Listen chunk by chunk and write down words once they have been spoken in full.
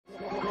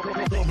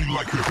Smell me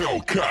like a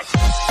Hellcat.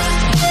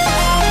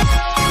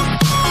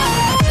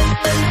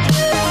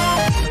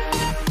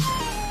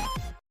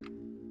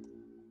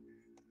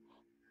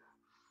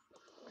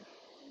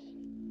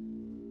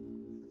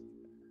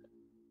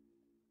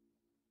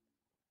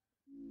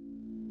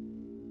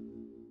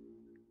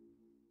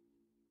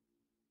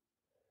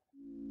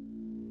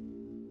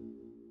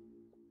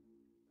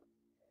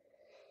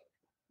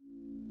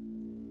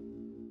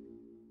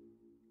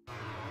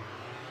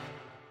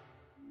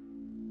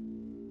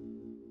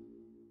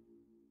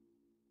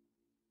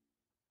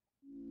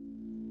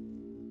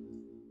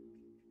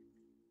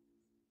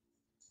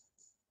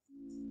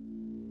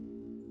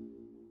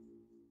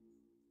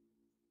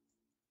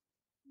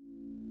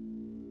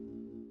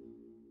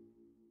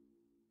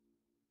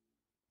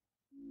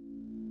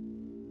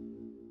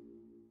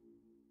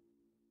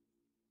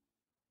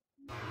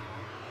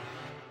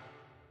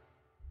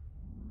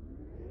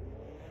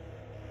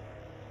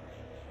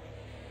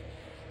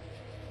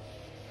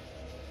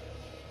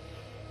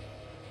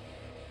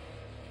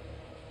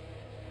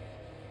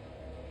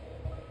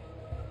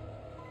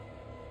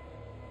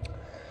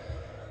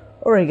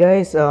 Alright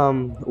guys,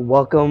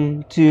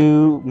 welcome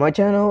to my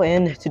channel,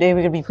 and today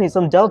we're gonna be playing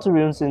some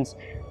DeltaRune since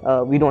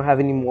we don't have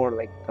any more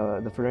like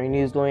the furry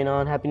news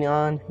happening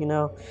on, you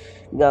know.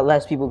 We got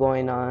less people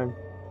going on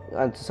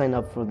to sign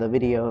up for the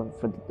video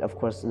for, of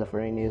course, the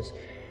furry news.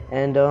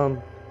 And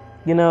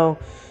you know,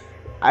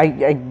 I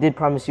did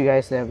promise you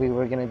guys that we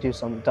were gonna do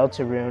some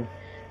DeltaRune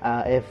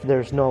if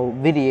there's no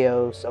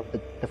videos of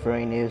the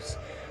furry news.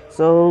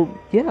 So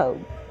yeah,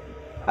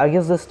 I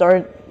guess let's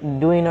start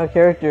doing our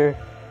character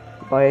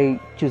by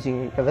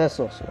choosing a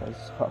vessel. So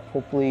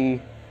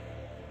hopefully,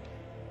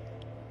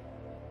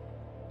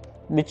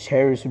 which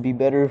hairs would be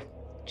better?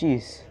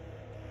 Jeez,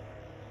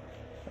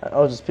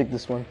 I'll just pick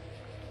this one.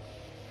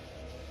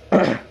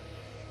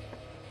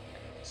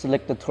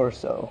 Select the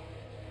torso.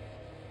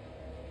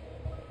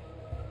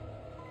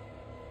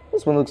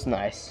 This one looks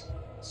nice.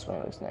 This one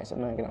looks nice, I'm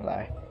not gonna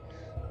lie.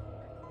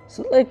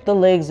 Select the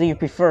legs that you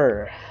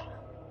prefer.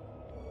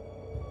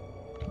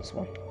 This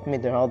one. I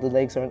mean, all the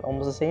legs are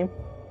almost the same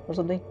or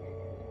something.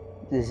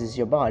 This is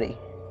your body.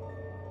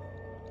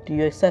 Do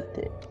you accept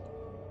it?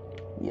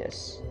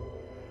 Yes.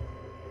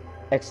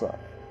 Excellent.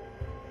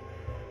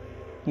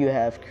 You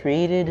have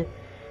created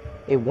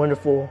a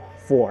wonderful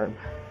form.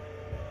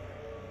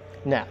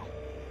 Now,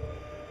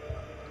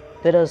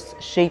 let us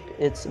shape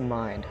its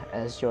mind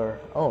as your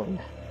own.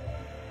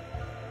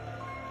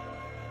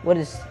 What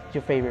is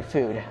your favorite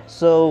food?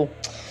 So,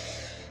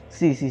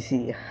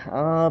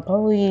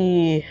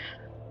 probably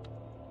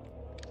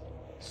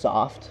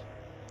soft.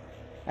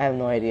 I have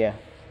no idea.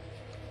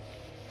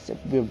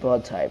 Except your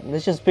blood type.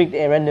 Let's just pick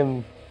a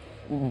random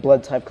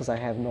blood type because I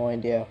have no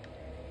idea.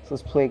 So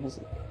let's pick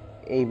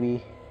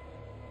AB.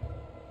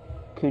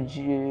 Could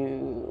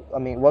you... I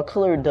mean, what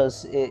color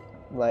does it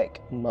like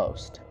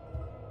most?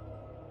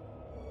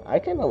 I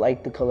kind of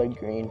like the color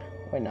green.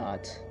 Why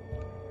not?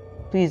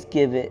 Please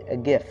give it a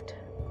gift.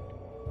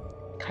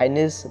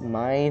 Kindness,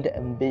 mind,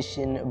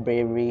 ambition,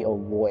 bravery, or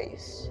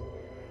voice.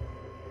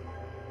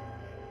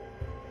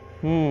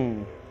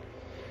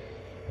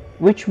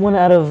 Which one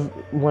out of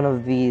one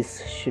of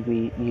these should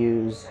we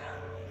use?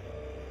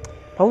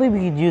 Probably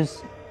we could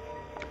use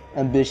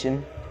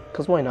ambition,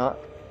 because why not?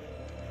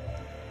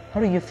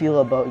 How do you feel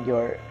about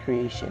your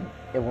creation?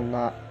 It will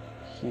not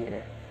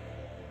hear.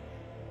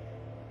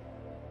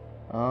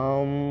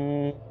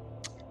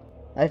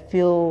 I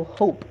feel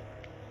hope.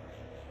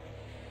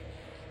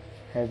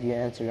 Have you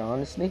answered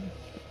honestly?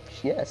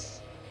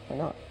 Yes, why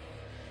not?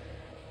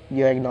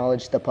 You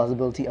acknowledge the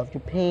possibility of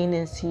your pain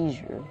and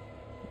seizure.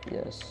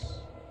 Yes.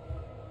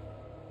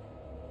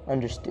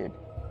 Understood.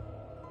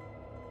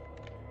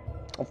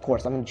 Of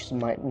course, I'm gonna choose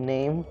my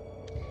name.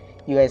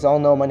 You guys all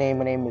know my name.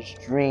 My name is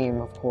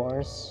Dream, of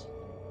course.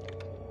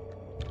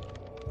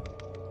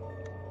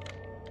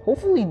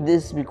 Hopefully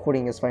this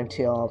recording is fine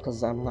to y'all,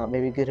 because I'm not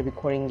very good at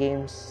recording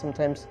games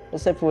sometimes,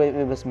 except for it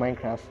was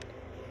Minecraft.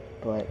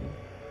 But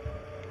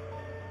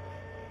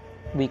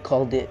we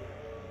called it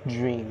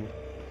Dream.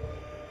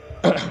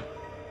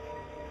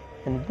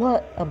 And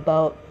what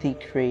about the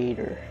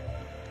creator?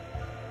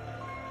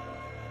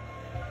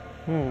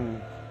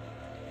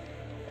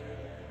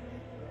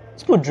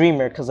 Let's put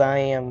Dreamer, because I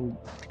am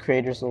the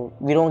creator, so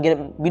we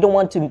don't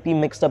want to be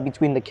mixed up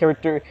between the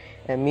character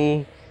and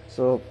me.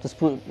 So let's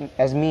put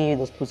as me.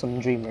 Let's put some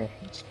Dreamer.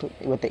 Let's put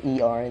with the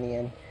ER in the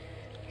end.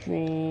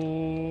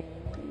 Dreamer.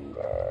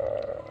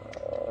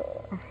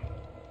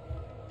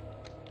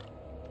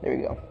 There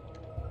we go.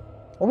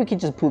 Or we could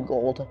just put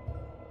gold.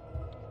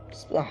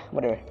 Just,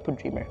 whatever. Put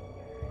Dreamer.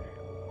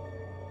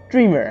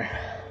 Dreamer.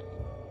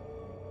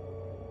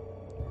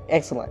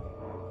 Excellent.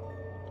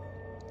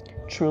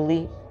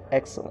 Truly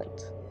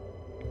excellent.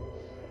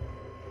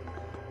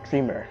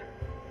 Dreamer.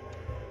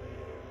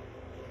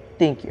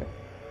 Thank you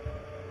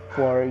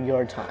for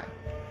your time.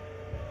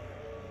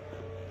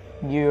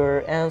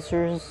 Your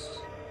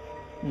answers,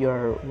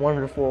 your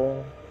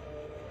wonderful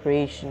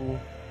creation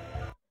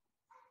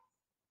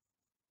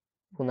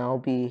will now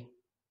be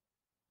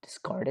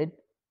discarded.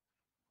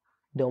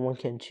 No one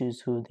can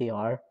choose who they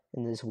are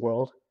in this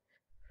world.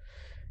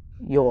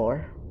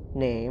 Your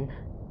name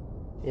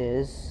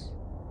is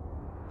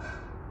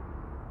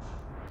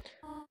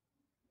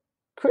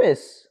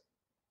Chris.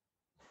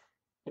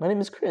 My name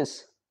is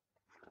Chris.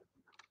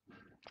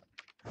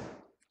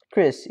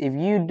 Chris, if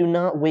you do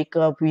not wake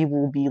up, we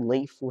will be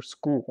late for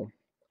school.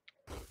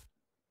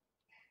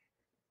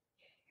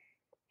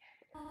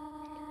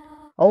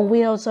 I'll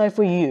wait outside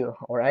for you,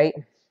 alright?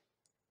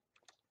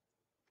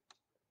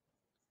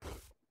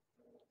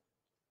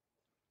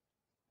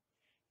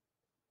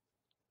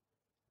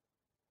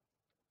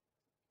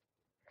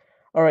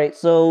 Alright,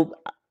 so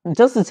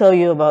just to tell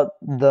you about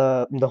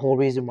the whole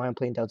reason why I'm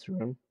playing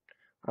DeltaRune,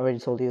 I already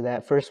told you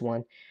that first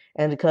one,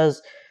 and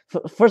because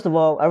first of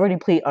all, I already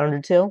played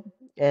Undertale,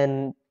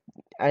 and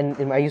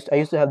I used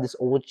to have this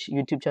old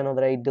YouTube channel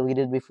that I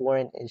deleted before,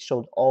 and it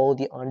showed all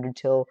the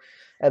Undertale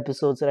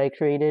episodes that I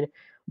created,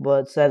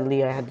 but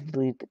sadly I had to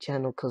delete the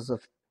channel because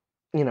of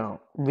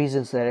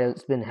reasons that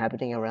has been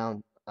happening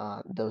around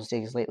those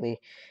days lately,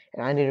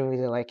 and I didn't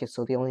really like it.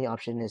 So the only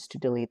option is to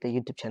delete the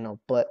YouTube channel.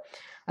 But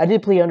I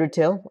did play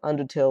Undertale.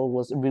 Undertale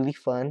was really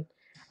fun.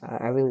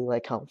 I really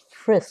like how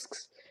Frisk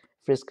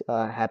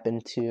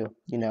happened to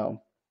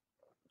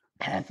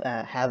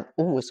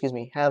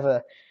have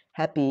a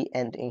happy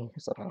ending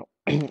somehow.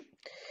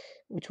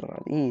 Which one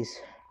are these?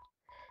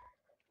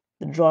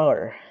 The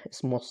drawer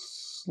is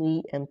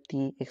mostly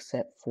empty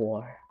except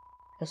for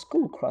a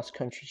school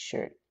cross-country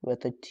shirt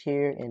with a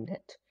tear in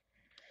it.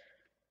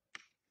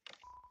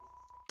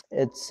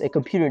 It's a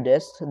computer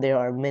desk. There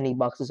are many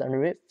boxes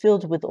under it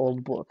filled with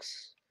old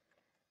books.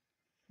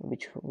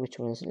 Which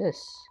one is this?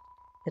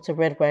 It's a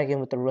red wagon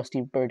with a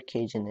rusty bird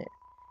cage in it.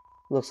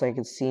 Looks like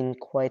it's seen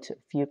quite a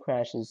few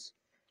crashes.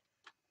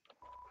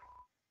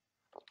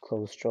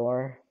 Closed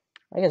drawer.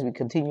 I guess we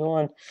continue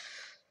on.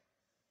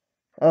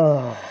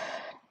 I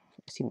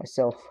see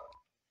myself.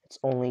 It's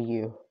only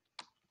you.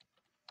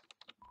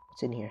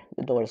 What's in here?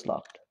 The door is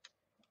locked.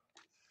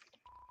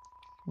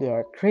 There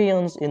are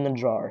crayons in the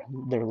jar.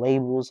 Their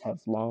labels have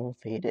long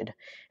faded,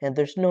 and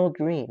there's no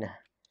green.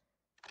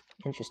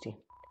 Interesting.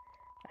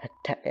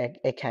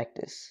 A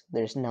cactus.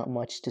 There's not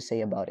much to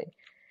say about it.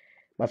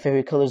 My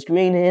favorite color is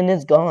green, and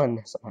it's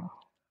gone somehow.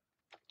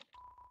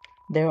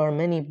 There are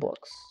many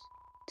books.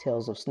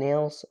 Tales of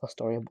Snails, a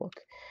storybook.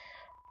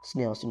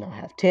 Snails do not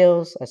have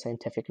tails, a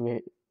scientific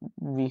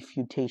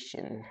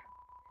refutation.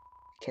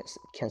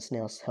 Can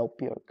snails help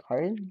your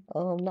garden?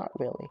 Not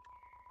really.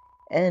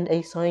 And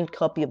a signed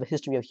copy of A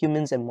History of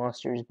Humans and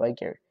Monsters by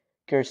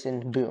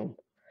Gerson Boom.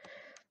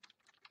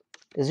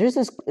 Is there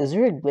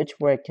a glitch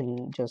where I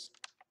can just...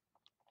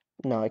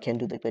 No, I can't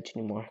do the glitch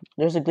anymore.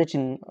 There's a glitch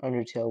in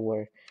Undertale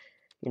where,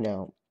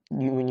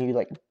 when you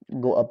like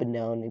go up and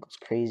down, it goes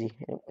crazy.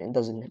 It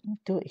doesn't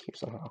do it here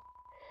somehow.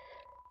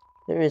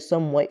 There is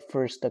some white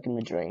fur stuck in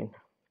the drain.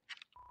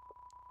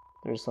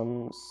 There's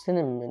some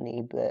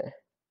cinnamony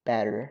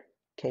batter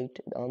caked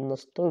on the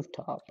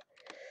stovetop.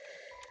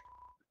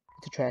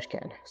 It's a trash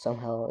can.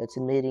 Somehow it's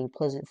emitting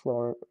pleasant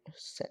floral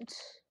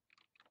scents.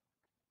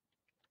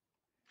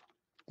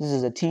 This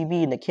is a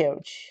TV and a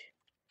couch.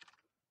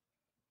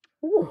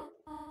 Ooh,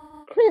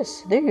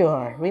 Chris, there you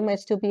are. We might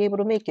still be able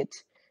to make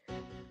it.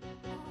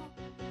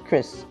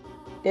 Chris,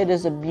 it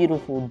is a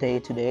beautiful day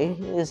today,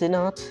 is it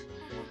not?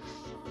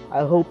 I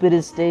hope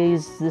it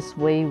stays this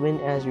way when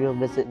Azrael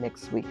visit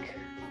next week.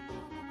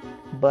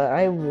 But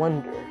I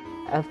wonder,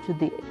 after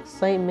the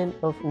excitement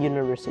of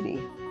university,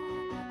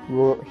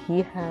 will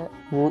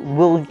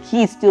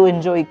he still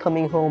enjoy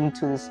coming home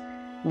to this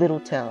little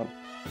town?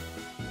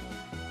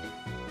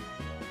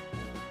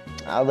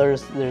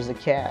 There's a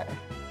cat,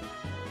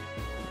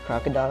 a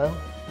crocodile,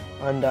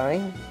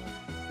 Undying,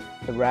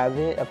 the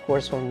rabbit, of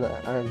course, from the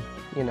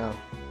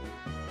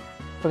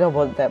forgot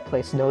about that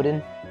place,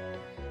 Snowden.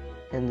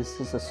 And this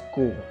is a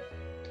school.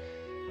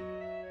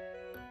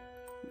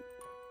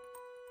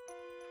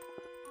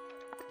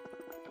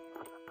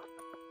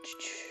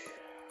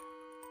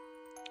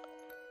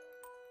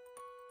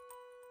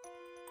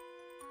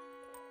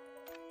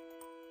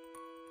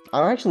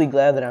 I'm actually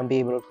glad that I'm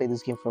able to play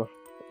this game for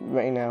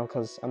right now,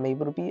 because I'm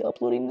able to be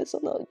uploading this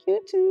on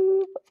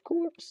YouTube, of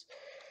course.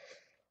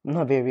 I'm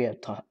not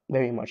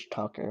very much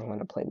talker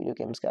when I play video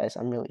games, guys.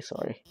 I'm really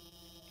sorry.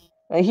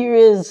 And here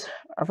is,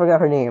 I forgot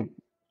her name.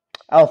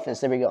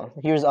 Alphys, there we go.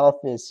 Here's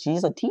Alphys.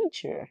 She's a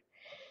teacher.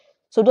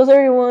 So does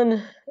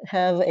everyone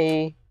have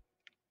a...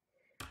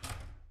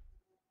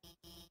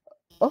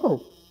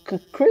 Oh,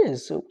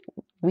 Chris,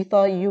 we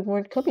thought you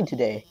weren't coming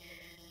today.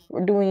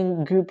 We're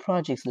doing group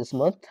projects this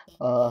month.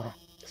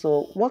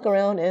 So walk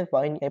around and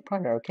find a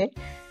partner, okay?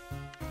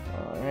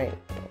 Alright.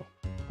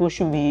 Who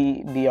should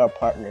be our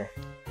partner?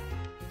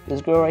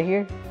 This girl right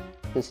here?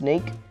 The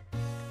snake?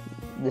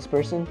 This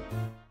person?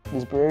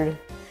 This bird?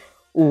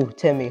 Ooh,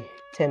 Temmie.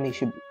 Temmie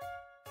should...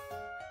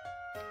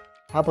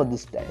 How about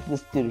this guy?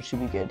 This dude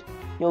should be good.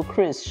 Yo,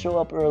 Chris, show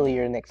up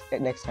earlier next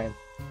time.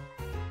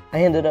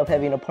 I ended up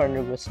having a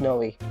partner with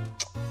Snowy.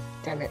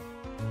 Damn it.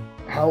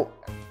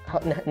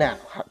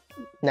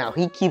 Now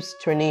he keeps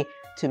turning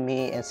to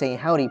me and saying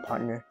howdy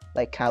partner,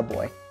 like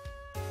cowboy.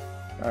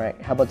 Alright,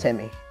 how about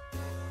Timmy?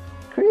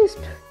 Crisp!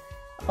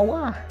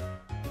 Awa!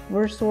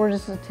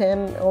 Versus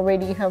Tim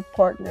already have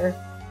partner.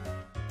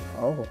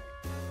 Oh.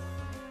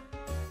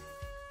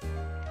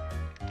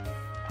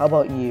 How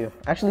about you?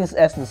 Actually, let's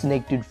ask the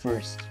snake dude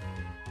first.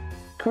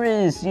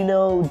 Chris, you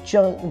know,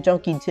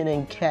 Junkie Tin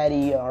and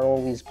Caddy are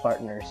always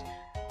partners.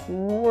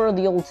 We're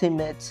the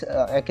ultimate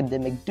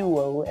academic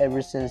duo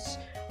ever since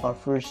our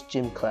first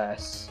gym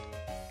class.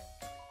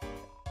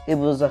 It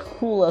was a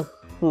hula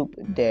hoop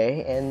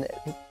day and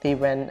they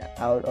ran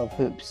out of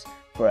hoops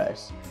for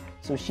us.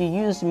 So she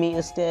used me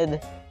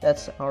instead.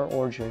 That's our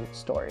origin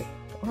story.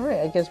 Alright,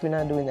 I guess we're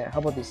not doing that. How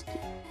about this?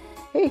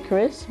 Hey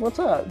Chris, what's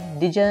up?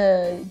 Did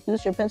you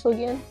use your pencil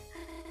again?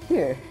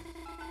 Here.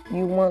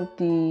 You want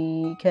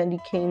the candy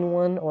cane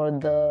one or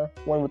the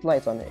one with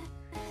lights on it?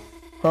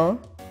 Huh?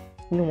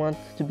 You want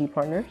to be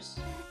partners?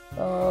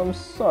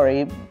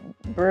 Sorry.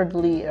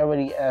 Birdly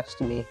already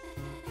asked me.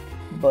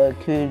 But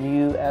could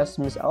you ask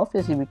Miss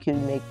Alphys if we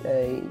could make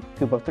a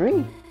group of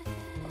 3?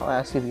 I'll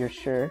ask if you're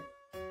sure.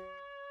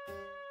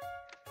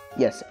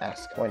 Yes,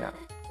 ask. Why not?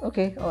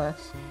 Okay, I'll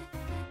ask.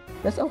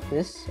 Miss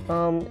Alphys,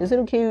 is it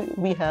okay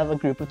we have a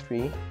group of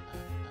 3?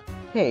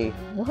 Hey,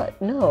 what?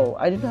 No,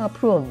 I do not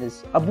approve of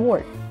this.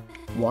 Abort.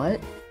 What?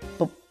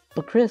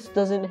 But Chris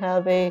doesn't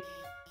have a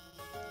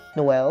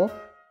Noelle?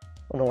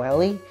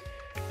 Noelle?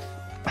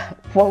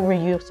 What were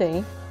you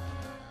saying?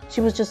 She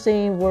was just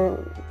saying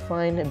we're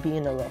fine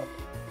being alone.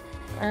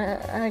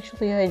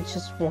 Actually, I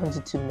just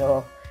wanted to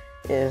know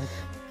if...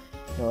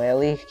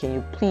 Noelle, can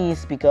you please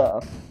speak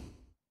up?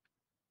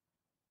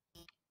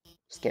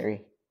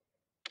 Scary.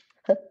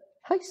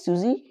 Hi,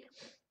 Susie.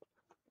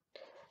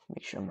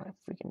 Make sure my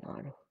freaking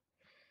audio.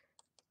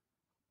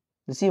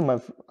 You see, my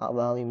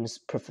volume is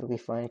perfectly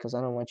fine because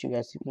I don't want you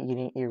guys to be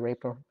getting ear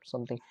rape or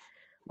something.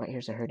 My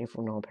ears are hurting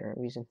for no apparent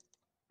reason.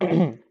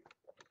 Am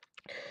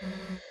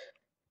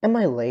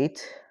I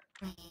late?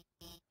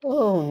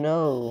 Oh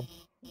no.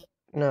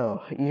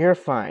 No, you're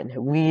fine.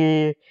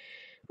 We're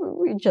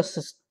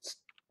just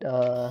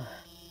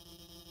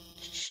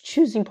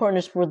choosing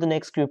partners for the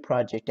next group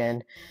project,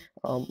 and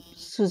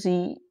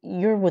Susie,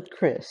 you're with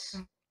Chris.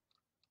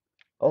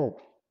 Oh,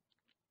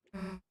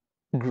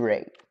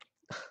 great.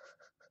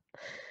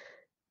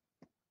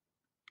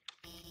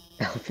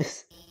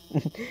 Elvis.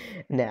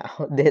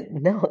 now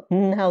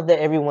that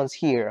everyone's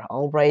here,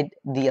 I'll write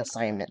the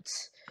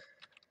assignments.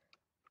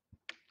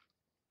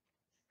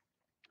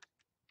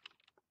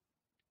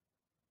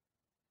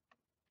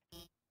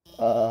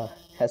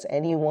 Has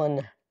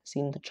anyone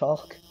seen the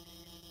chalk?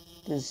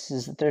 This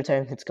is the 3rd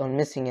time it's gone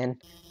missing,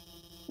 and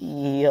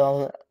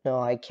y'all know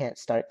I can't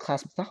start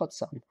class without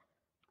some.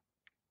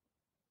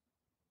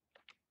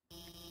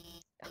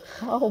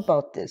 How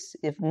about this?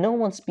 If no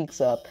one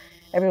speaks up,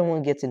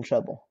 everyone gets in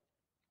trouble.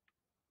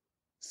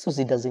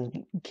 Susie doesn't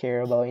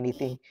care about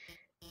anything.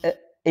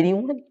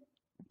 Anyone?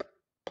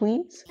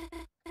 Please?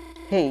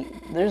 Hey,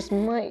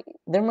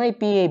 there might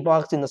be a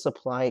box in the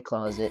supply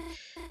closet.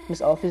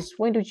 Miss Alphys,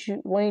 why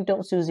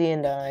don't Susie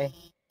and I...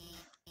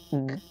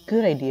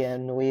 Good idea,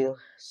 Noelle.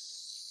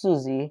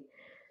 Susie,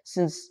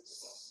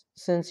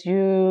 since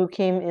you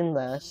came in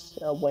last,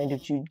 why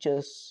don't you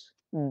just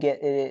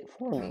get it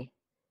for me?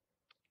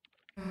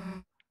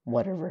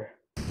 Whatever.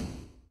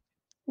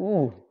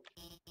 Ooh.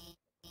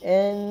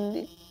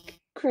 And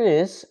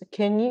Chris,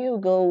 can you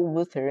go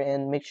with her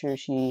and make sure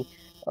she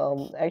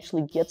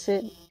actually gets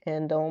it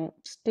and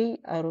stay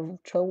out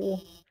of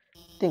trouble?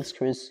 Thanks,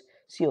 Chris.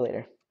 See you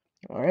later.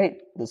 Alright,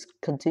 let's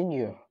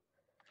continue.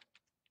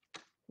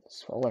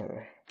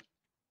 Swallow.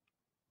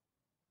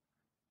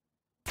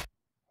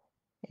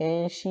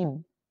 And she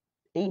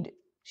ate it.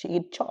 She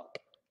ate chalk.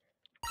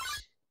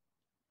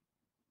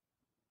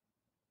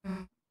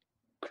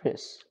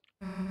 Chris,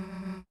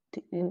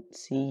 didn't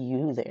see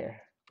you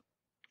there.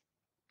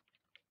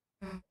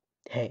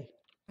 Hey,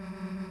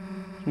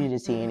 you didn't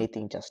see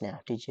anything just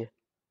now, did you?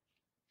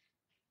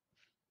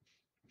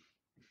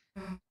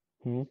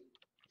 Hmm?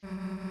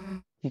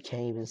 You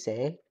can't even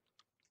say?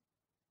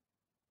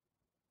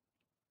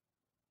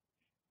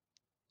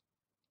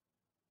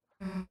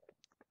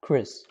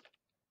 Chris.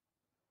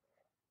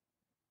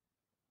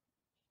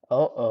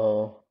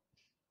 Uh-oh.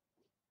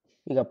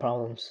 You got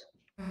problems.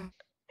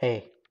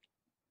 Hey.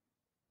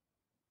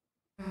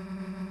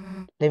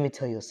 Let me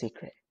tell you a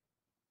secret.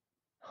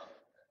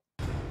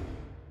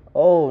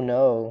 Oh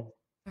no.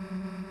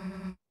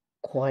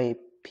 Quiet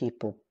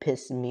people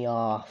piss me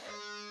off.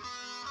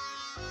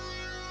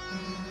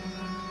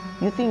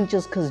 You think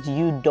just cause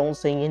you don't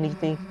say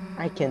anything,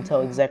 I can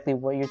tell exactly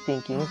what you're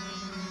thinking?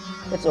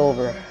 It's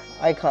over.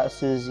 I caught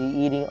Susie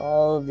eating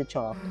all of the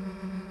chalk.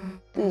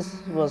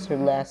 This was her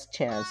last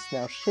chance.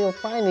 Now she'll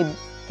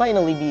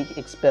finally be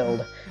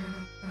expelled.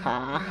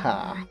 Ha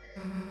ha.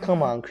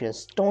 Come on,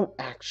 Chris. Don't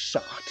act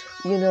shocked.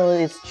 You know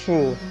it's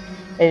true.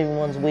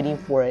 Everyone's waiting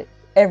for it.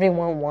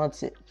 Everyone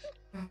wants it.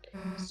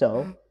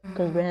 So,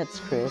 congrats,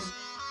 Chris.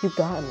 You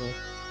got me.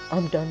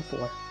 I'm done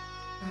for.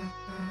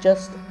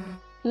 Just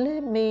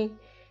let me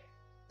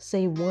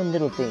say one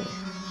little thing.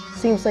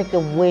 seems like a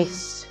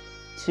waste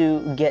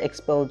to get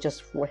expelled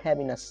just for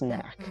having a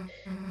snack.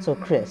 So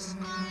Chris,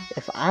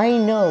 if I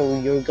know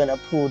you're gonna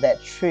pull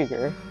that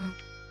trigger,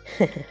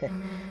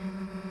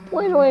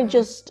 why don't I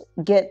just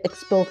get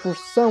expelled for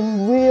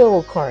some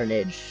real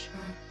carnage?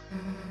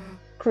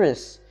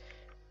 Chris,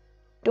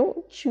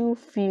 don't you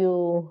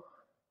feel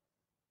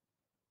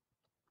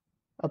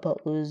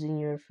about losing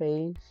your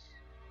face?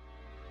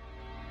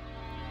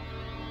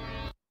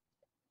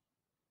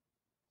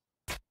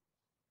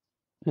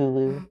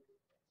 Lulu?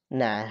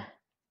 Nah.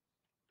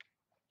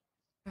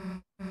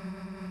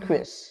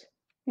 Chris,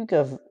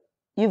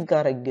 you've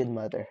got a good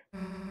mother.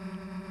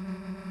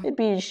 It'd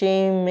be a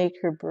shame to make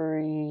her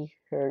bury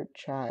her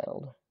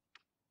child.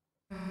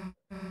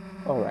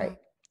 Alright,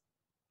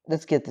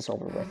 let's get this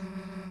over with.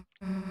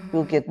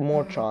 We'll get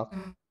more chalk,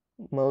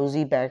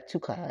 mosey back to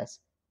class,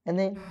 and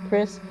then,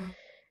 Chris,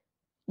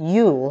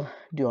 you'll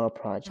do our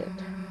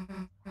project.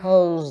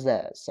 How's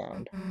that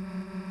sound?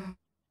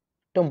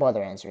 Don't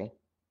bother answering.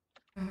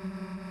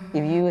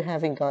 If you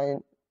haven't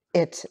gotten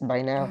it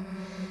by now,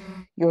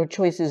 your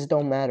choices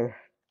don't matter.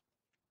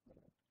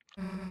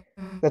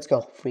 Let's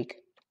go, freak.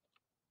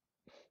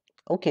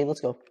 Okay,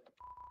 let's go.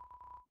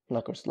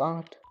 Locker's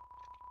locked.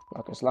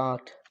 Locker's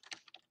locked.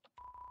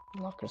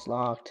 Locker's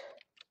locked.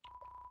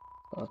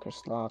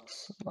 Locker's locked.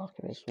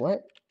 Locker's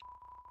what?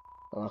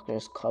 The locker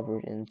is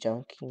covered in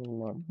junky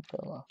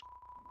memorabilia.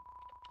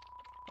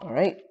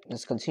 Alright,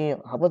 let's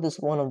continue. How about this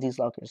one of these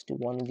lockers? Do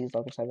one of these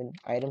lockers have an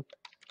item?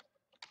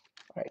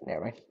 Alright,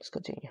 never mind. Let's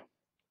continue.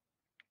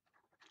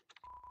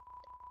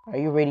 Are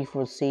you ready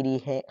for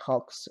Sadie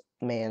Hawk's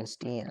man's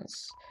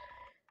dance?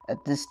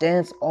 At this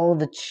dance, all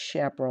the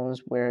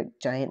chaperones wear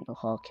giant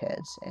hawk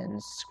heads and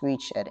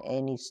screech at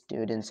any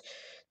students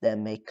that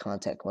make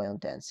contact while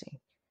dancing.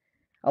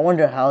 I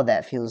wonder how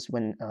that feels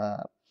when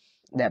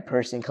that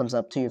person comes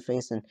up to your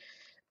face and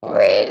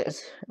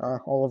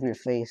all over your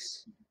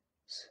face.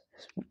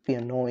 It'd be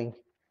annoying.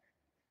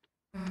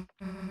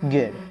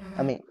 Good.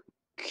 I mean,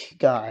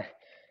 God,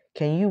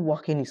 can you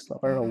walk any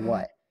slower or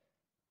what?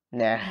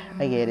 Nah,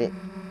 I get it.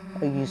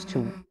 I used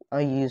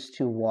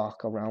to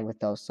walk around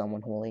without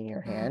someone holding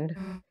your hand.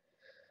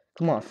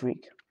 Come on,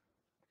 freak.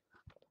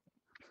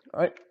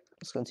 Alright,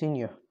 let's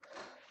continue.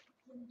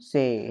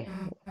 Say,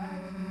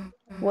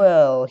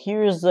 well,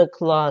 here's the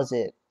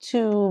closet.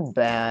 Too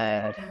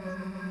bad.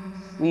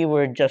 We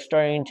were just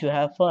starting to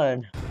have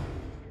fun.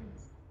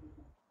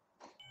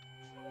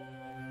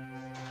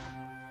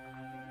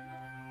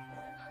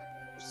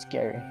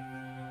 Scary.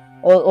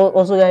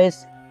 Also,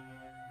 guys,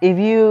 if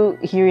you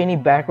hear any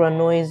background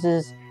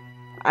noises,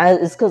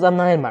 it's because I'm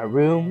not in my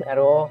room at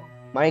all.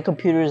 My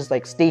computer is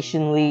like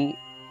stationally,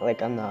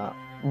 like on the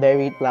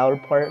very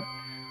loud part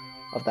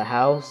of the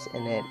house,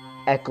 and it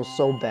echoes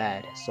so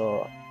bad.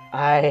 So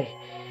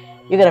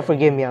you gotta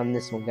forgive me on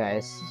this one,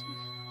 guys.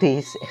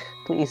 Please,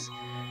 please.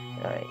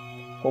 Alright,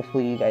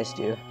 hopefully you guys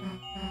do.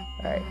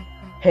 Alright.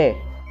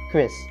 Hey,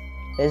 Chris,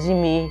 is it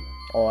me,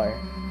 or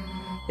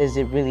is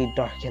it really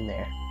dark in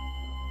there?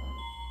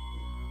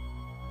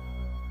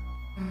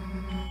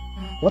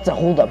 What's a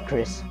hold up,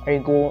 Chris? Are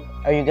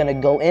you gonna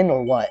go in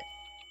or what?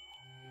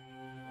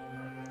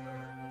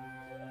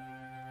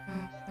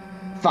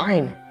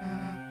 Fine.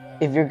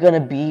 If you're gonna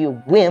be a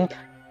wimp,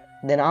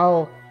 then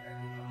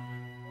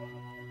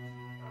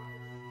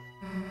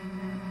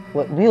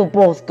we'll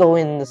both go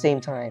in the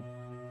same time.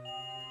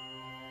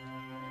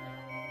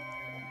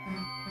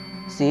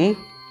 See?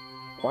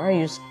 Why are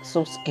you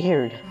so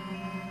scared?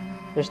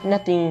 There's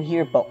nothing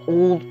here but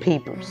old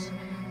papers.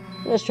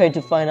 Let's try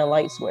to find a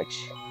light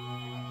switch.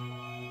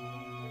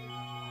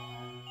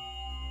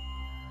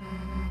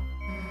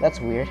 That's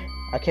weird.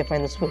 I can't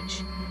find the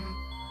switch.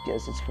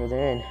 Guess it's further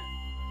in.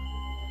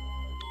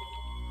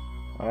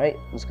 Alright,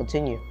 let's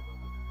continue.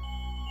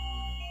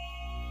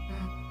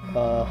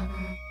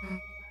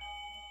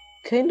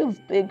 Kind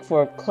of big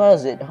for a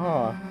closet,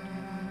 huh?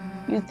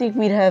 You'd think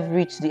we'd have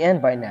reached the end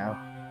by now.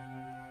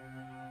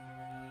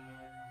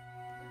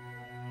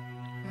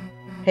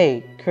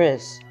 Hey,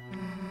 Chris.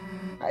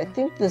 I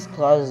think this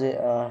closet,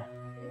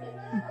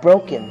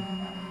 broken.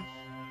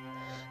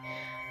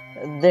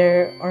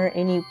 There aren't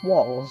any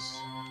walls.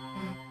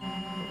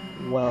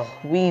 Well,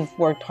 we've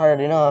worked hard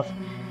enough.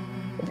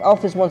 If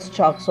Alphys wants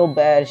chalk so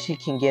bad, she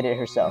can get it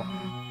herself.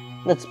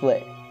 Let's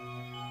split.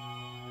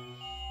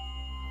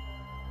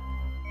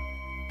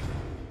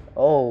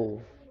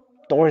 Oh,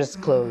 door is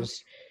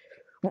closed.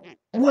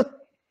 What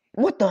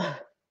the?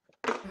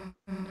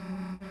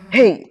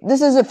 Hey,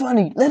 this isn't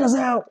funny. Let us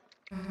out.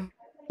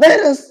 Let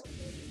us.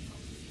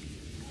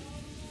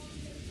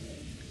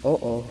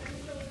 Uh-oh.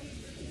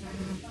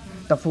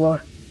 The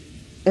floor.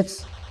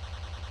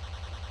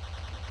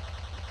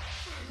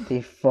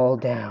 They fall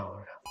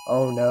down.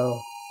 Oh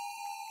no.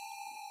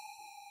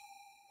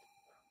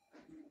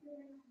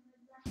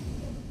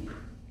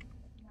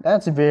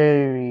 That's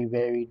very,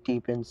 very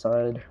deep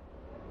inside.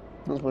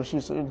 That's what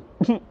she said.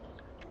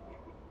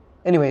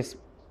 Anyways,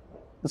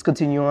 let's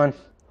continue on.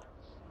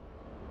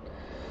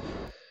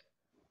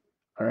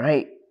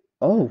 Alright.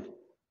 Oh,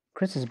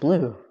 Chris is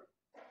blue.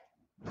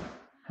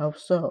 How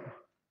so?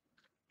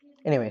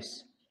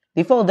 Anyways,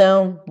 they fall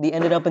down. They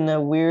ended up in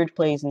a weird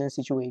place in this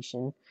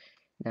situation.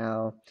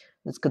 Now,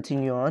 let's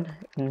continue on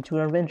into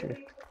our adventure.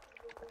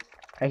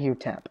 I hear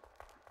tap.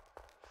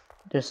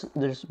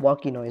 There's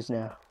walkie noise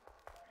now.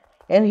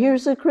 And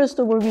here's the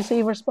crystal where we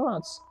save our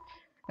spots.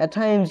 At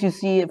times you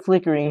see it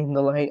flickering in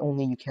the light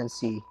only you can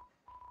see.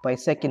 By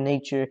second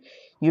nature,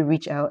 you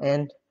reach out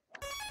and...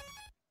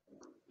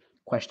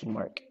 question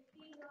mark.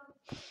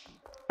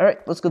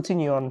 Alright, let's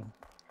continue on.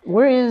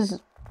 Where is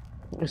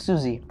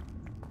Susie?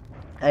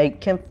 I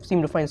can't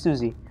seem to find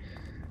Susie.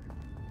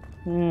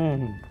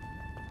 We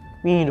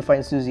need to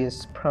find Susie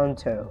as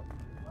pronto.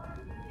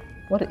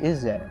 What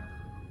is that?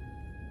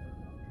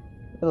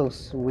 That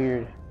looks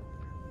weird.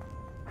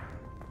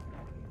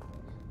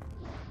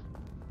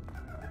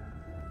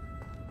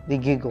 They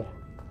giggle.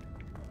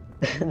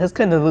 That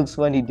kind of looks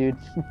funny, dude.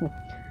 Now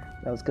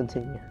let's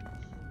continue.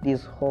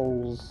 These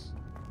holes.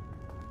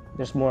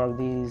 There's more of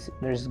these.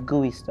 There's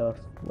gooey stuff.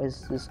 What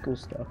is this gooey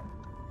stuff?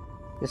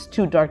 It's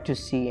too dark to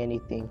see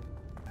anything.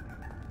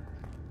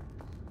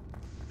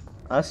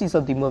 I see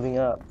something moving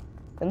up.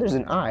 And there's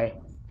an eye.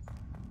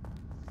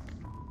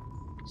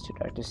 It's too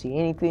dark to see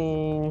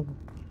anything.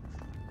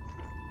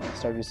 It's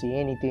start to see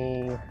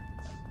anything.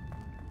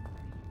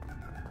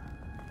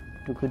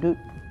 Doo-ka-doo.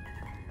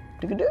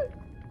 Doo-ka-doo.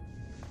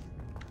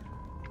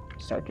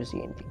 Start to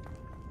see anything.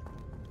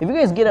 If you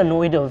guys get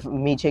annoyed of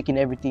me checking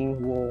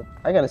everything, well,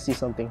 I gotta see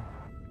something.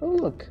 Oh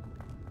look,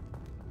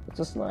 it's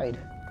a slide.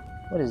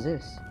 What is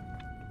this?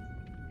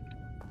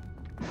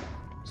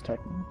 Start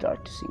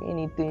dark to see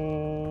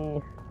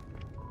anything.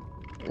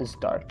 It's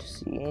dark to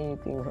see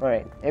anything.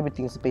 Alright,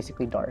 everything's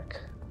basically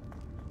dark.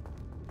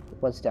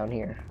 What's down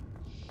here?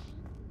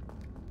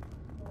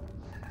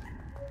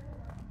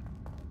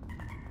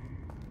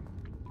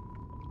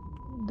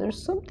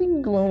 There's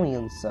something glowing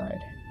inside.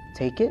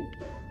 Take it?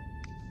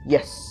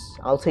 Yes,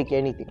 I'll take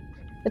anything.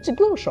 It's a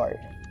glow shard.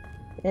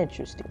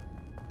 Interesting.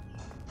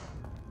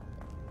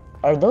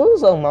 Are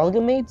those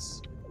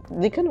amalgamates?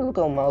 They kind of look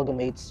like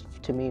amalgamates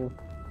to me.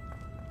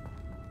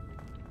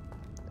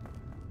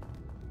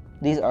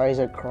 These eyes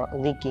are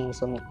leaking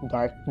some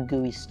dark,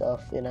 gooey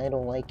stuff, and I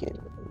don't like it.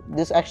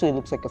 This actually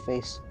looks like a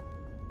face.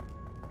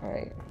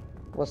 Alright,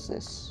 what's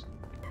this?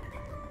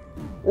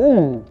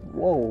 Ooh,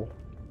 whoa.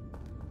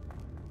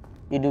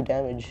 You do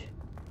damage.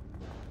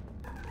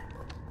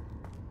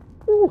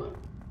 Ooh.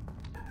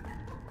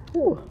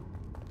 Ooh.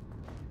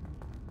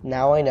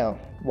 Now I know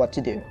what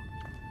to do.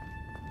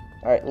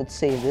 Alright, let's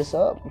save this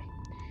up.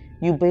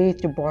 You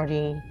bathe your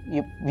body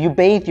you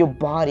bathe your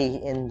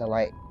body in the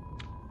light.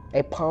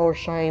 A power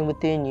shine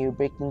within you,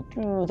 breaking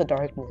through the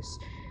darkness.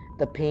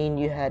 The pain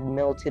you had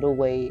melted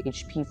away,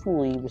 HP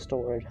fully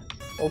restored.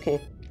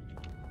 Okay.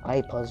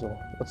 Eye puzzle.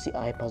 What's the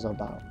eye puzzle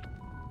about?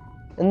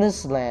 In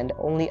this land,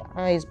 only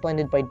eyes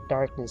blinded by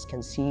darkness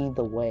can see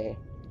the way.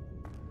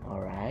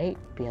 Alright,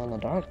 beyond the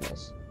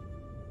darkness.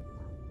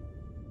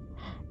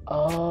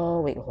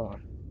 Oh, wait, hold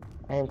on.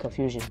 I am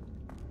confusion.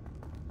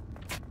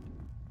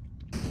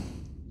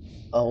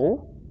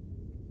 Oh?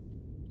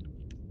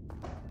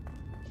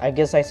 I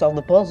guess I solved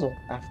the puzzle,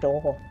 after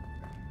all.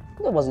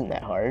 That wasn't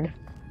that hard.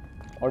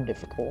 Or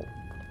difficult.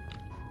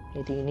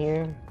 Anything in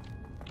here?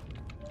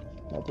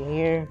 Nothing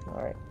here?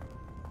 Alright.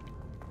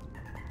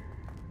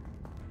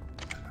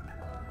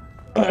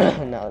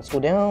 Now let's go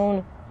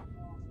down.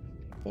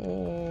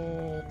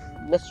 And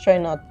let's try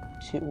not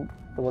to...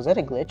 Was that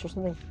a glitch or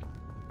something?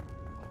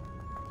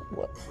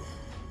 What?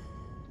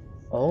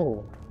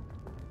 Oh.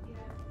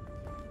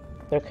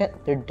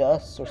 They're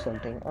dust or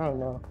something. I don't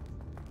know.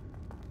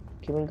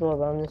 Can we go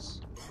around this?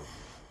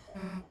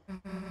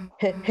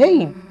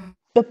 Hey!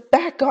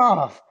 Back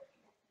off!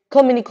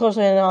 Come any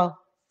closer and I'll...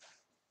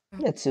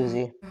 That's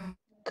Susie.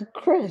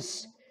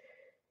 Chris!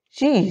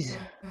 Jeez!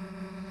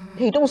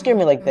 Hey, don't scare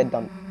me like that,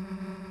 dumb...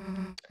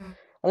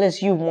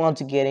 Unless you want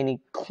to get any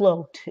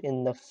cloaked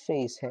in the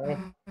face, hey?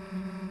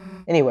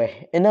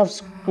 Anyway, enough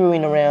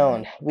screwing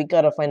around. We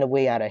gotta find a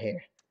way out of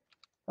here.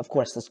 Of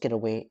course, let's get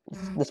away.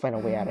 Let's find a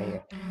way out of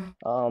here.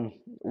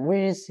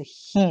 Where is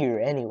here,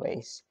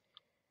 anyways?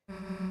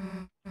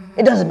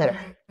 It doesn't matter.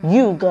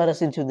 You got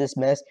us into this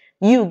mess.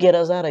 You get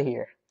us out of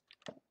here.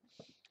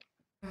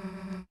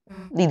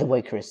 Lead the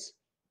way, Chris.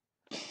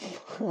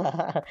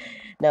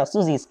 Now,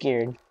 Susie's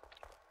scared.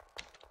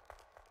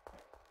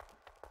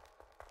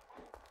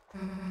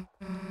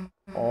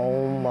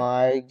 Oh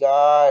my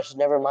gosh,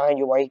 never mind,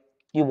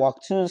 you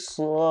walk too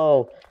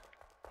slow.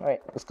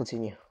 Alright, let's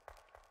continue.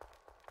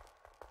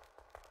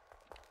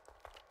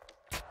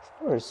 Of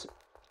course,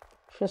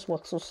 Chris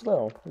walks so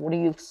slow. What do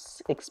you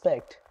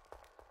expect?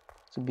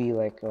 To be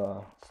like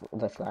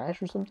the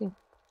Flash or something?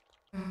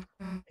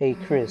 Hey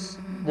Chris,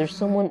 there's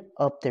someone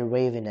up there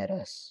waving at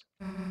us.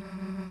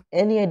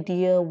 Any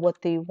idea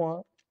what they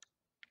want?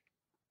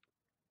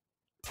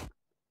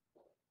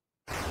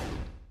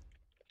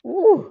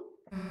 Ooh.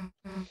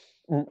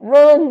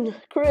 Run,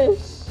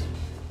 Chris!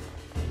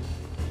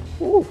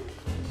 Ooh.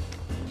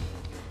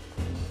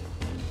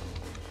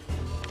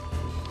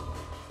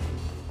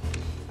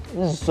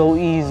 This is so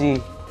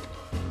easy.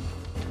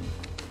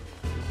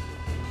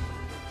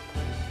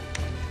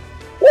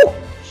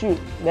 shoot.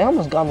 They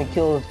almost got me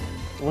killed.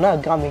 Well,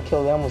 not got me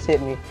killed, they almost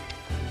hit me.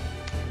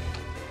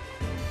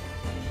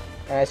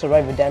 And I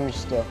survived with damage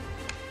still.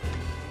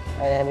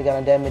 I haven't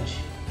gotten damage.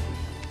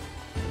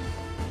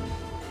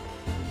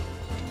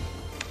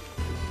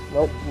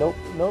 Nope, nope,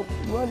 nope.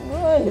 Run,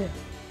 run!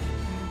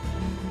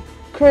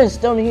 Chris,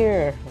 down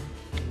here!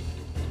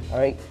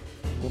 Alright,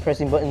 I'm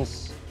pressing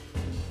buttons.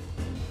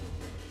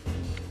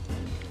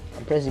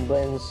 I'm pressing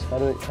buttons. How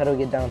do I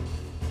get down?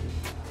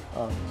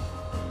 Oh,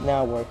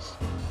 now it works.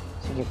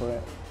 Seeking for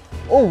that.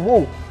 Oh,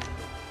 whoa!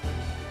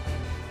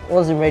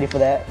 Wasn't ready for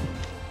that.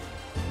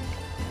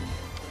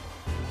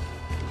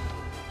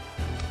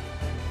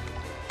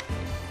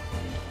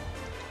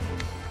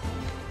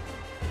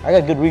 I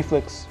got good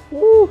reflex.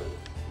 Woo!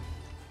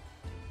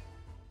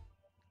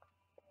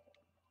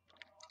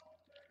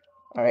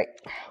 Alright,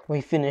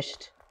 we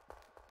finished.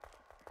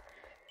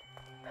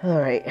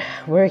 Alright,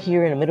 we're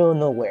here in the middle of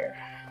nowhere.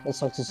 Let's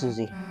talk to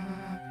Susie.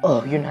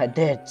 Oh, you're not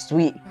dead.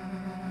 Sweet.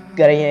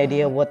 Got any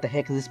idea what the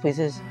heck this place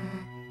is?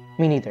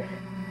 Me neither.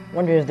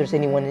 Wonder if there's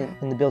anyone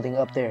in the building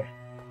up there.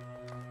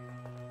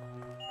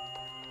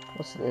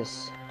 What's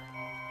this?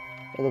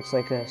 It looks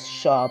like a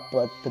shop,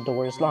 but the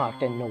door is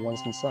locked and no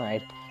one's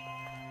inside.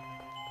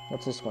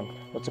 What's this one?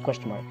 What's a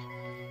question mark?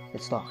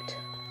 It's locked.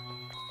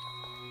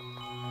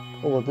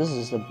 Oh, well, this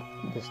is the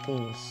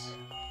things.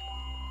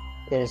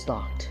 It is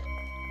locked.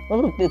 Oh,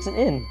 look, it's an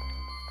inn.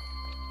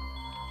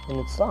 And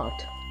it's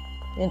locked.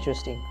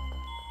 Interesting.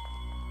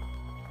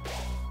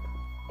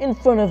 In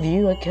front of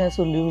you, a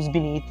castle looms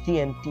beneath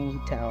the empty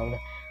town.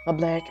 A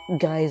black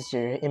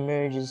geyser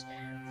emerges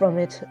from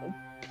it,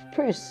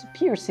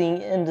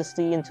 piercing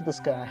endlessly into the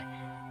sky.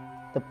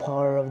 The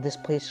power of this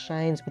place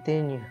shines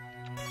within you.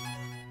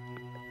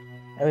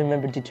 I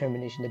remember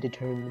determination. The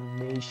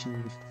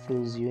determination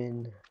fills you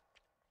in.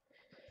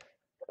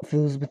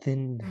 Fills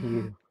within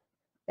you.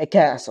 A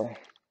castle.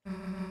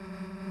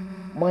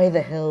 Why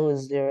the hell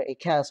is there a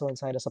castle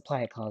inside a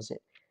supply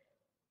closet?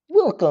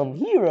 Welcome,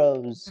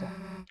 heroes!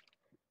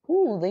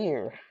 Who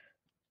there?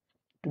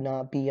 Do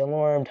not be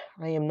alarmed.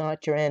 I am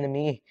not your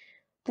enemy.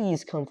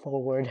 Please come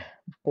forward,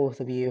 both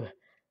of you.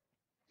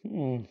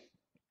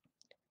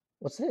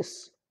 What's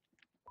this?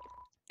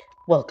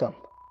 Welcome.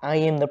 I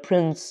am the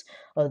prince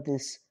of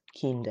this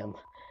kingdom,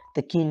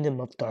 the kingdom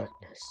of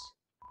darkness.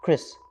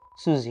 Chris,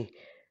 Susie,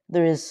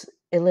 there is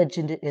a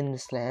legend in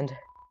this land.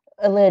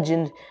 A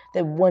legend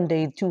that one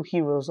day two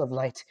heroes of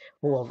light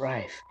will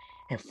arrive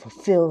and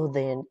fulfill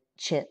the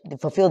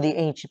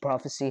ancient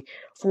prophecy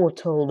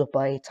foretold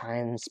by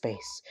time and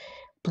space.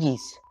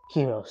 Please,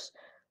 heroes,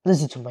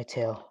 listen to my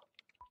tale.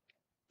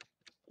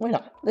 Why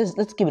not?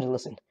 Let's give it a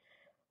listen.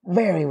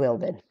 Very well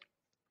then.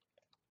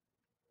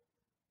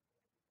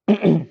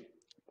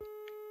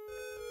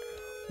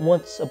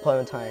 Once upon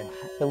a time,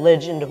 the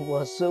legend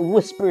was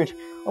whispered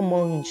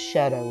among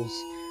shadows.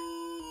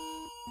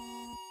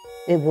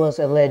 It was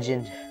a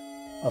legend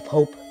of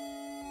hope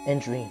and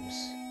dreams.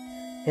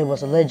 It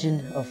was a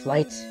legend of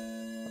light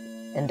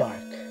and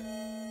dark.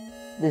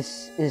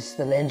 This is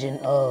the legend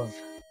of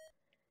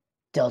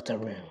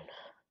DeltaRune.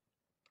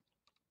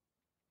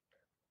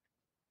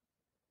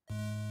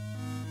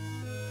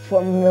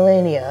 For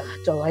millennia,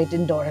 the light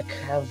and dark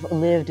have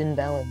lived in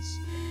balance,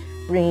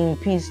 bringing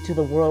peace to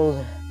the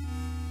world.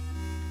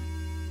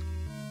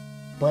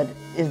 But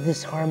if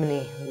this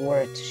harmony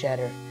were to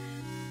shatter,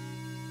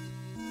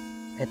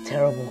 a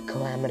terrible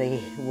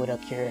calamity would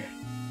occur,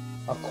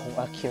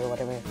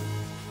 whatever.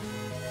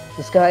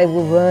 The sky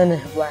will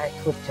run black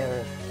with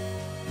terror,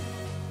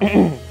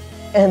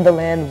 and the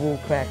land will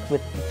crack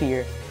with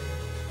fear.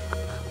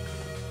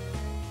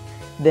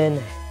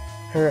 Then,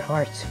 her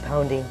heart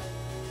pounding,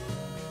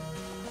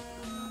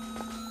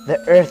 the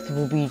earth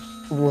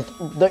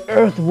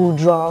will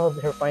draw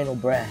her final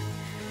breath.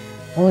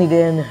 Only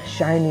then,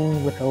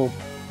 shining with hope,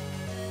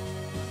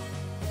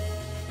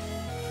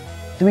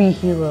 three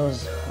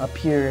heroes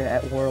appear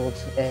at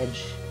world's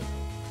edge.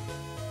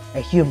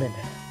 A human,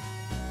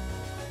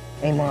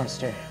 a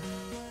monster,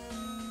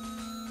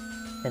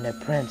 and a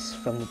prince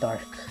from the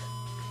dark.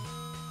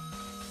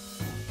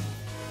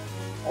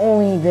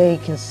 Only they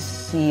can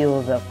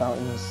seal the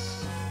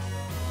fountains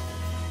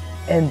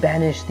and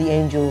banish the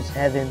angels'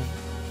 heaven.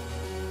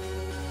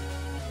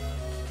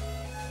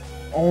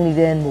 Only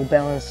then will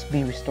balance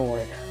be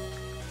restored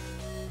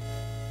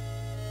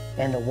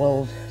and the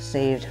world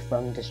saved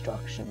from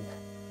destruction.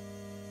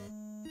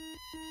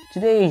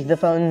 Today, the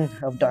fountain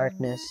of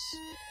darkness,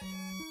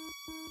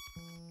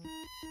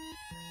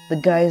 the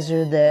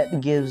geyser that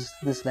gives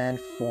this land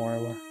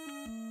form,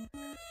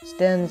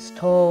 stands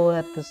tall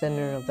at the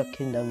center of the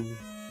kingdom.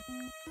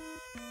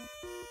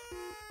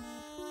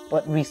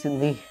 But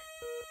recently,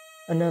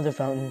 another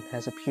fountain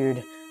has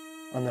appeared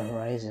on the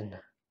horizon.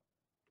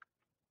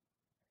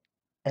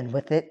 And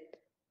with it,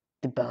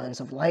 the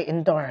balance of light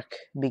and dark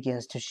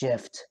begins to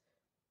shift.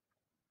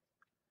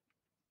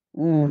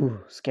 Ooh,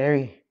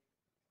 scary.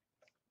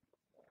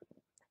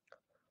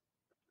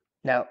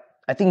 Now,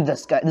 I think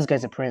this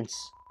guy's a prince.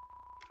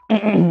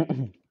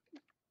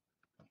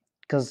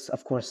 Because,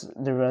 of course,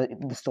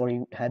 the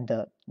story had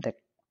that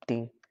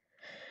thing.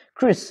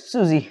 Chris,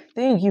 Susie,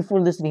 thank you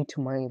for listening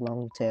to my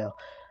long tale.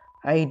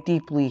 I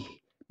deeply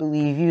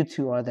believe you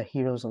two are the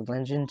heroes of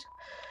legend.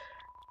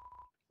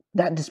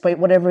 That despite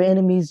whatever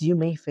enemies you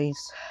may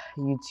face,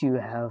 you two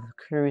have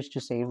courage to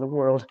save the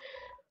world.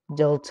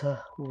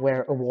 Delta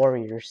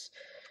warriors.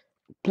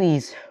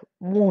 Please,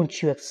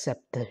 won't you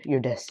accept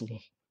your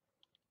destiny?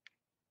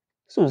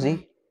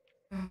 Susie?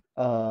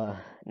 Uh,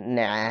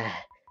 nah.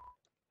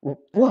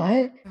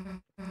 What?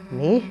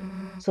 Me?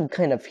 Some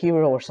kind of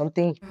hero or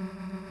something?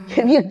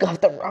 You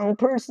got the wrong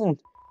person.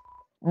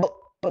 But,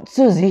 but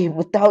Susie,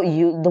 without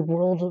you, the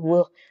world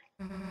will...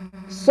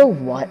 So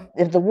what?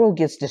 If the world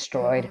gets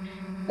destroyed,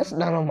 that's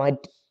none of my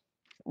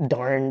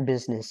darn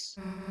business.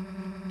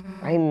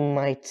 I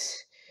might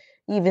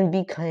even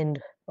be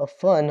kind of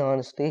fun,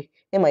 honestly.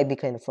 It might be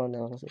kind of fun,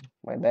 honestly.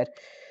 My bad.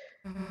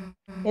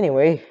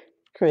 Anyway,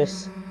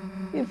 Chris,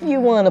 if you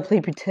want to play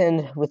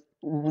pretend with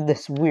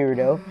this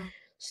weirdo,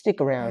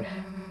 stick around.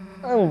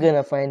 I'm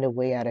gonna find a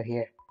way out of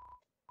here.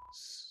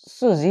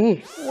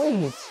 Susie,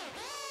 wait.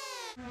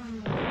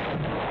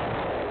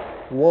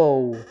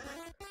 Whoa.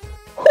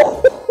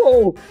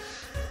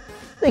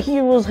 The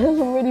heroes has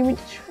already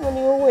reached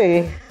running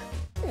away.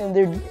 And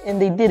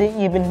they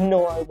didn't even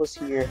know I was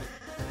here.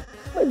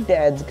 My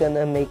dad's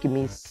gonna make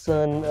me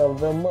son of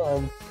the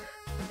month.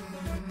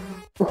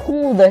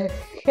 Who the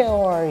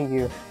hell are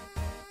you?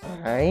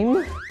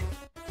 I'm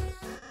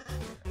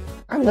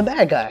the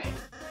bad guy.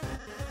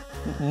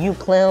 You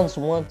clowns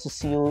want to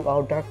seal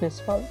our darkness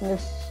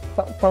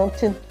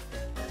fountain,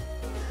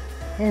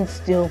 and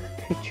still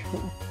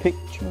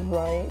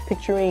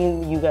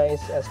picturing you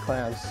guys as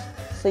clowns.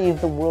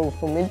 Save the world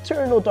from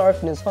eternal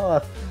darkness,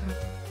 huh?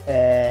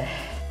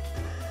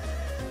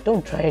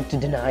 Don't try to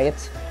deny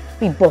it.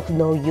 We both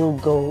know you'll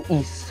go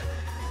east.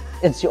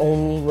 It's your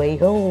only way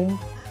home.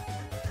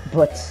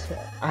 But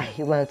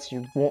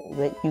Lancer, won't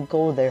let you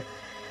go there.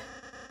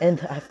 And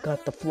I've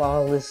got the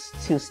flawless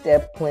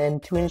two-step plan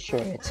to ensure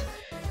it.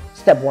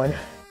 Step 1,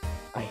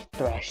 I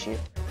thrash you.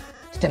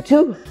 Step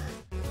 2,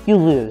 you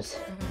lose.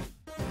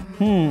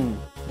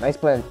 Nice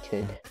plan,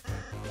 kid.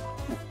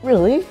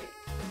 Really?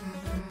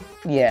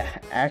 Yeah,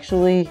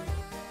 actually...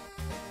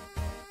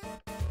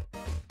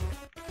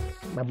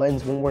 My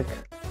buttons won't work.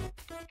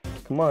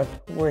 Come on,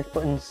 work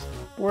buttons.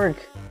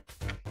 Work!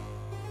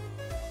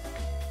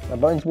 My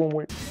buttons won't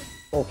work.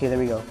 Okay, there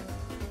we go.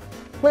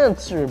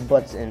 Lancer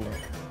button.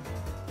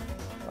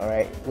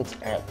 Alright, let's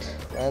act.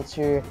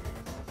 Lancer.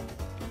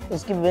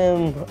 Let's give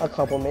him a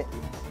compliment.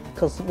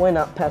 Cause why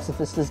not?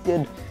 Pacifist is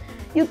good.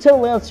 You tell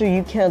Lancer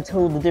you can't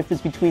tell the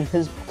difference between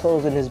his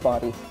clothes and his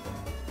body.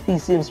 He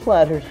seems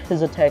flattered.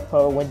 His attack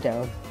power went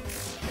down.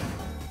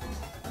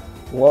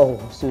 Whoa,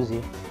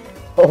 Susie.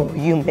 Oh,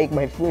 you make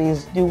my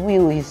fleas do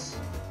wheelies.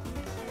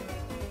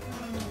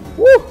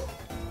 Woo!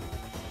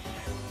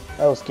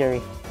 That was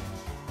scary.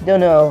 Don't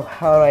know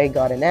how I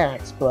got an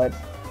axe, but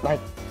like,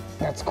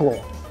 that's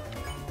cool.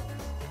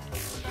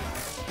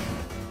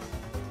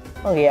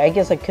 Okay, I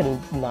guess I couldn't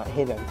not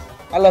hit him.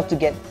 I love to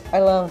get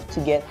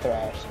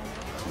thrashed.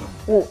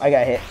 Ooh, I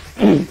got hit.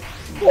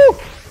 Woo!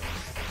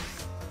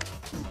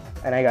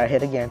 And I got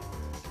hit again.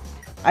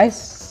 I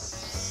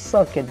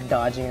suck at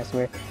dodging, I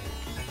swear.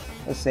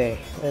 Let's see.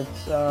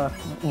 Let's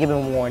give him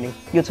a warning.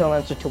 You tell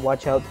Lancer to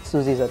watch out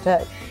Susie's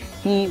attack.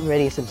 He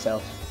readies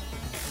himself.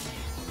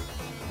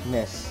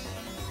 Miss.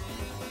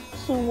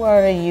 So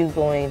what are you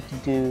going to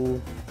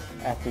do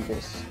after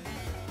this?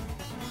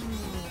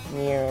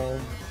 Near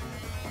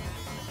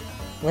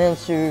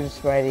Lancer's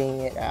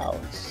writing it out.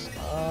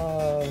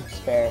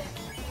 Spare.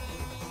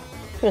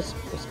 Just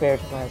spare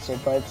to Lancer,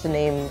 but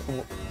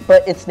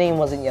its name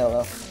wasn't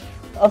yellow.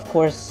 Of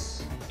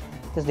course,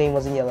 his name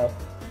wasn't yellow.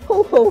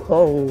 Ho ho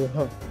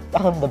ho!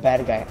 I'm the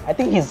bad guy. I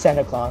think he's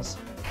Santa Claus.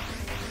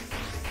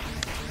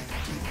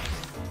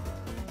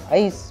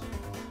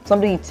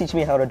 Somebody teach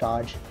me how to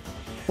dodge.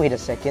 Wait a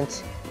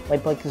second. My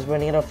bike is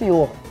running out of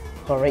fuel.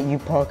 Alright, you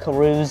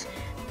punkaroos.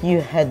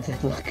 You had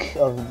the luck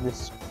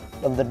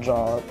of the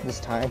draw this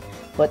time.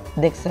 But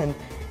next time,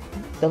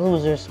 the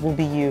losers will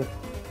be you.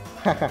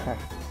 Hahaha.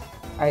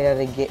 I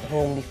gotta get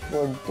home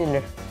before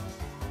dinner.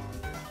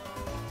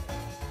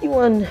 You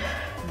won.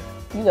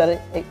 You got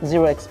it.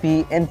 0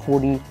 XP and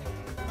 $40.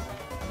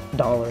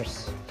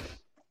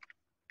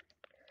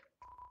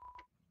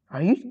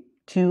 Are you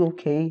two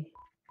okay?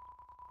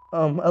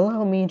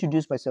 Allow me to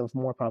introduce myself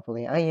more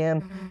properly. I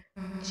am...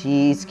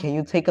 Jeez, can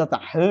you take out the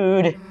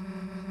hood?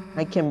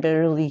 I can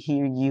barely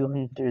hear you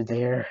under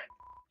there.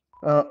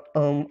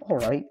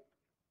 Alright.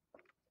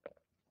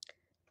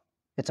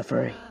 It's a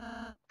furry.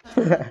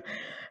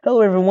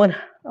 Hello everyone,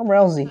 I'm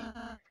Rousey.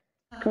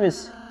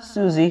 Chris,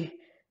 Susie,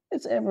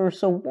 it's ever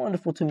so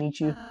wonderful to meet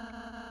you.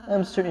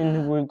 I'm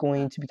certain we're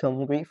going to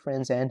become great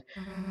friends, and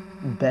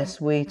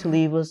best way to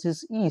leave us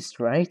is east,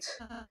 right?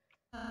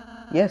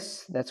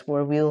 Yes, that's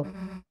where we'll...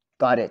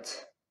 Got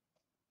it.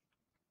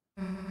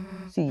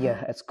 See ya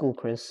at school,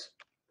 Chris.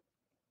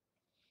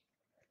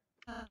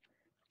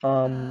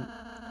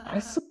 I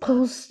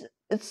suppose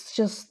it's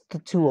just the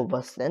two of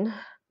us then.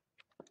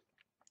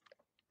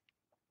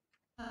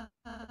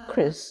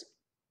 Chris,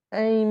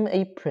 I'm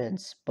a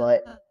prince,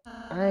 but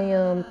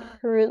I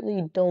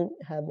currently don't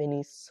have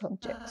any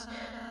subjects.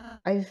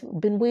 I've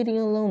been waiting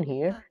alone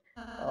here,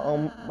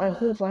 my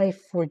whole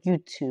life for you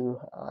to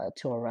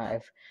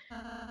arrive.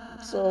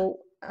 So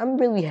I'm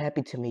really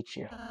happy to meet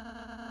you.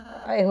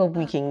 I hope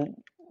we can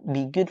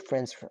be good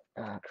friends,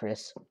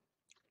 Chris.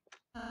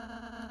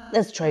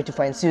 Let's try to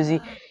find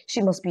Susie.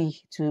 She must be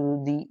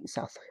to the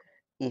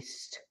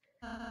southeast.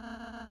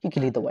 You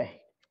can lead the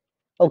way.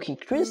 Okay,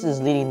 Chris is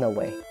leading the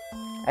way.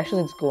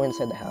 Actually, let's go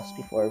inside the house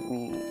before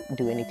we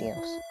do anything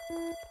else.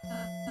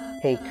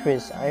 Hey,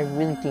 Chris, I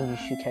really think you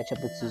should catch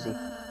up with Susie.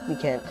 We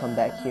can't come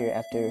back here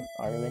after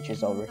our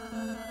adventure's over.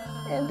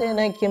 And then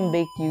I can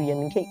bake you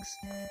yummy cakes.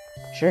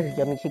 Sure,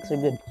 yummy cakes are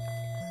good.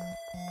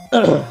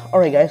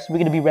 Alright guys, we're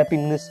gonna be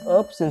wrapping this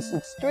up since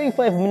it's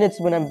 35 minutes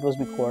when I was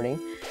recording.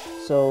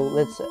 So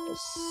let's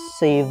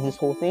save this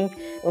whole thing.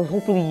 And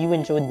hopefully you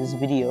enjoyed this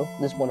video,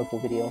 this wonderful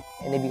video.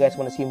 And if you guys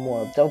want to see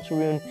more of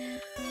DeltaRune,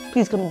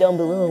 please comment down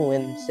below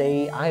and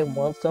say, I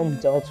want some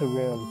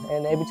DeltaRune.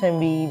 And every time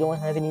we don't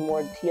have any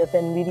more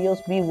TFN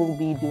videos, we will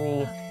be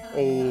doing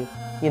a,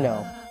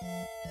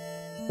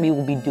 we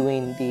will be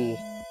doing the,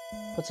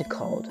 what's it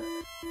called?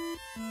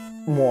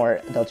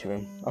 More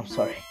DeltaRune. I'm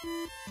sorry.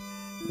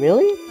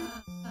 Really?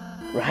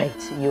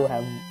 Right, you'll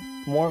have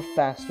more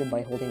faster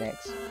by holding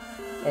X.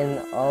 And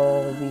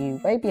I'll be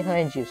right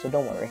behind you, so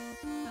don't worry.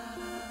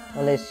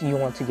 Unless you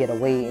want to get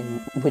away, in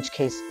which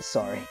case,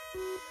 sorry.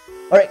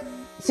 Alright,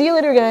 see you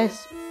later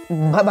guys.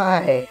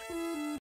 Bye-bye.